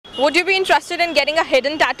Would you be interested in getting a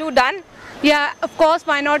hidden tattoo done? Yeah, of course,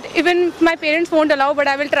 why not? Even my parents won't allow, but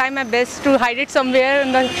I will try my best to hide it somewhere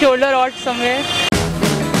in the shoulder or somewhere.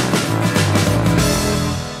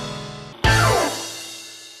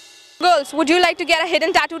 Girls, would you like to get a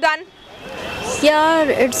hidden tattoo done? Yeah,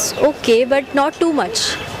 it's okay, but not too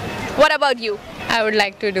much. What about you? I would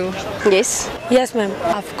like to do. Yes. Yes, ma'am.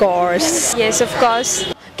 Of course. Yes, of course.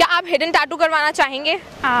 क्या आप hidden tattoo करवाना चाहेंगे?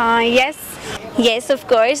 Yes. Yes, of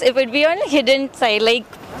course. It would be on a hidden side, like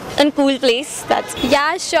in cool place. That's.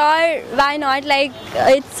 Yeah, sure. Why not? Like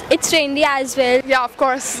it's trendy as well. Yeah, of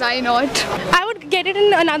course. Why not? I would get it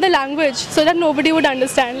in another language so that nobody would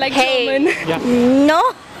understand, like German. Yeah. No.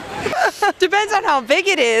 Depends on how big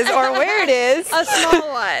it is or where it is. A small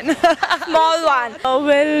one. Small one.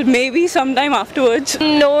 Well, maybe sometime afterwards.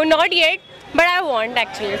 No, not yet. But I want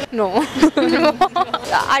actually. No.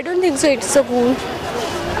 I don't think so. It's so cool.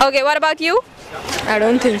 Okay, what about you? I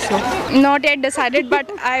don't think so. Not yet decided, but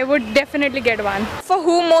I would definitely get one. For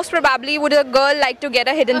whom most probably would a girl like to get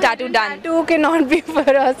a hidden tattoo done? Tattoo cannot be for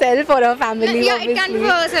herself or her family. Yeah, it can be for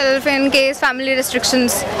herself in case family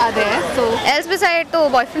restrictions are there. So else beside to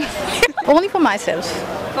boyfriend. Only for myself.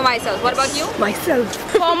 For myself. What about you? Myself.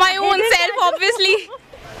 For my own self, obviously.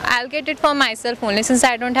 I'll get it for myself only since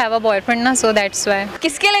I don't have a boyfriend ना, so that's why.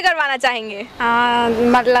 किसके लिए करवाना चाहेंगे?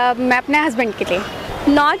 मतलब मैं अपने husband के लिए.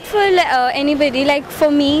 Not for anybody, like for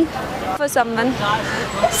me, for someone.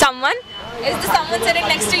 Someone? Is the someone sitting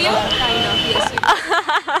next to you?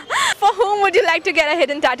 For whom would you like to get a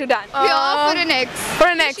hidden tattoo done? For an ex. For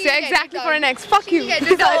an ex, yeah, exactly, for an ex. Fuck you.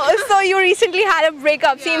 So you recently had a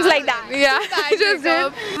breakup, seems like that. Yeah, I just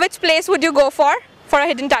did. Which place would you go for a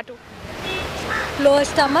hidden tattoo? Lower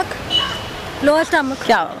stomach. Lower stomach.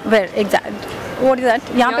 Yeah, where exactly? What is that?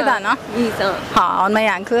 यहाँ पे था ना? हाँ, on my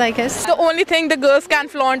ankle, I guess. The only thing the girls can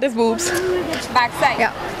flaunt is boobs. Backside.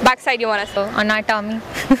 Yeah. Backside you want to say? Anatomy.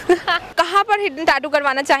 कहाँ पर hidden tattoo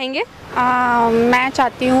करवाना चाहेंगे? मैं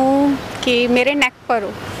चाहती हूँ कि मेरे neck पर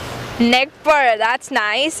हो. Neck पर, that's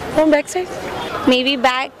nice. From backside? Maybe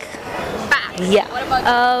back. Back. Yeah. What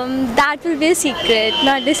about That will be a secret,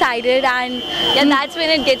 not decided, and yeah, that's when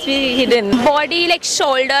it gets really hidden. Body like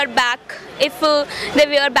shoulder, back. If they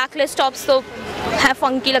wear backless tops, so है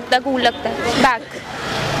funky लगता है, cool लगता है. back?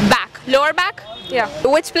 Back. Lower back? Yeah.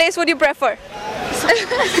 Which place would you prefer?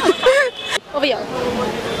 Over here.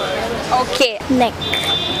 Okay. Neck.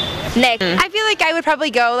 Neck. I feel like I would probably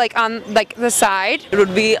go like on like the side. It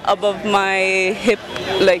would be above my hip,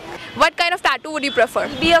 like. What kind of tattoo would you prefer?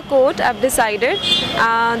 Be a quote, I've decided.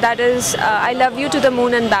 That is, I love you to the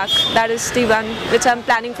moon and back. That is the one which I'm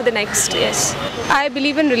planning for the next, yes. I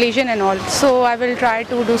believe in religion and all, so I will try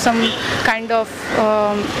to do some kind of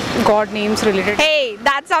god names related. Hey,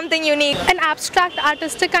 that's something unique. An abstract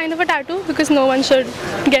artistic kind of a tattoo, because no one should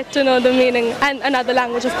get to know the meaning, and another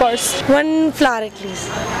language of course. One flower at least.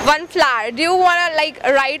 One flower. Do you want to like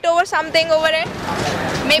write over something over it?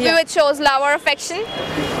 Maybe which shows love or affection?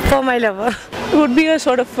 For my lover. It would be a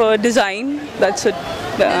sort of design. That's it.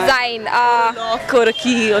 Design. Lock or a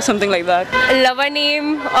key or something like that. A lover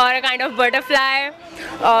name or a kind of butterfly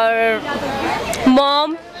or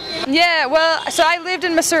mom. Yeah, well, so I lived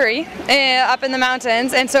in Missouri, up in the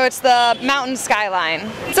mountains, and so it's the mountain skyline.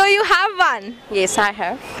 So you have one. Yes, I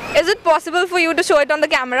have. Is it possible for you to show it on the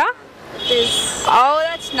camera? Yes. Oh,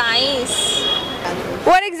 that's nice.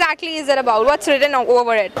 What exactly is it about? What's written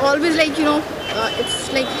over it? Always like, you know,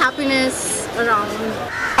 it's like happiness around.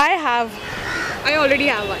 I already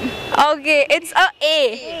have one. Okay, it's a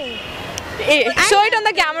A. Show it on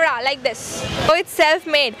the camera like this. So it's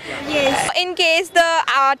self-made. Yes. In case the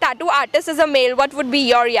tattoo artist is a male, what would be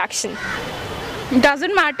your reaction?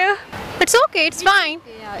 Doesn't matter. It's okay, it's fine.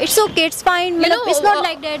 Yeah, it's okay, it's fine. It's not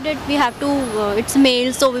like that we have to, it's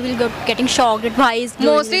male, so we will go getting shocked at why is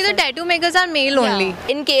Mostly the tattoo makers are male only.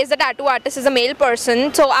 In case the tattoo artist is a male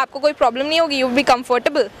person, so आपको कोई problem नहीं होगी, you will be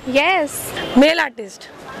comfortable. Yes. Male artist.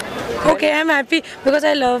 Okay, I'm happy because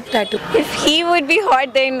I love tattoo. If he would be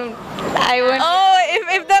hot, then I would. Oh,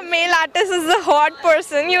 if the male artist is a hot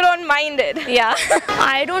person, you don't mind it. Yeah.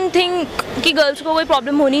 I don't think कि girls को कोई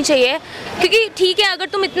problem होनी चाहिए, क्योंकि ठीक है अगर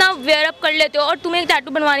तुम इतना वेयर अप कर लेते हो और तुम्हें एक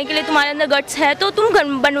टैटू बनवाने के लिए तुम्हारे अंदर गट्स है तो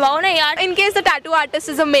तुम बनवाओ ना यार. In case the tattoo artist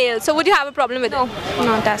is a male, so would you have a problem with it?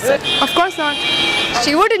 Not as such. Of course not.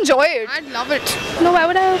 She would enjoy it. I'd love it. No, why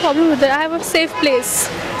would I have a problem with it? I have a safe place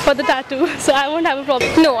for the tattoo, so I won't have a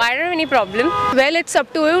problem. No, I don't have any problem. Well, it's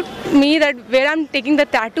up to me that where I'm taking the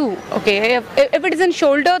tattoo. Okay, if it is in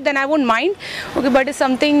shoulder, then I won't mind. Okay, but it's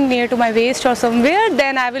something near to my waist or somewhere,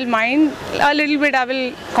 then I will mind a little bit. I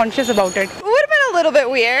will conscious about it. It would have been a little bit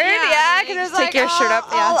weird, yeah, because it's like your shirt up,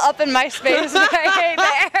 all up in my space right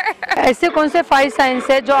there. ऐसे कौन से 5 science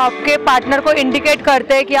है जो आपके partner को indicate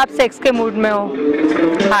करते हैं कि आप सेक्स के मूड में हो?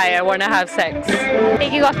 Hi, I wanna have sex.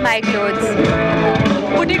 Taking off my clothes.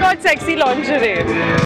 Putting on sexy lingerie.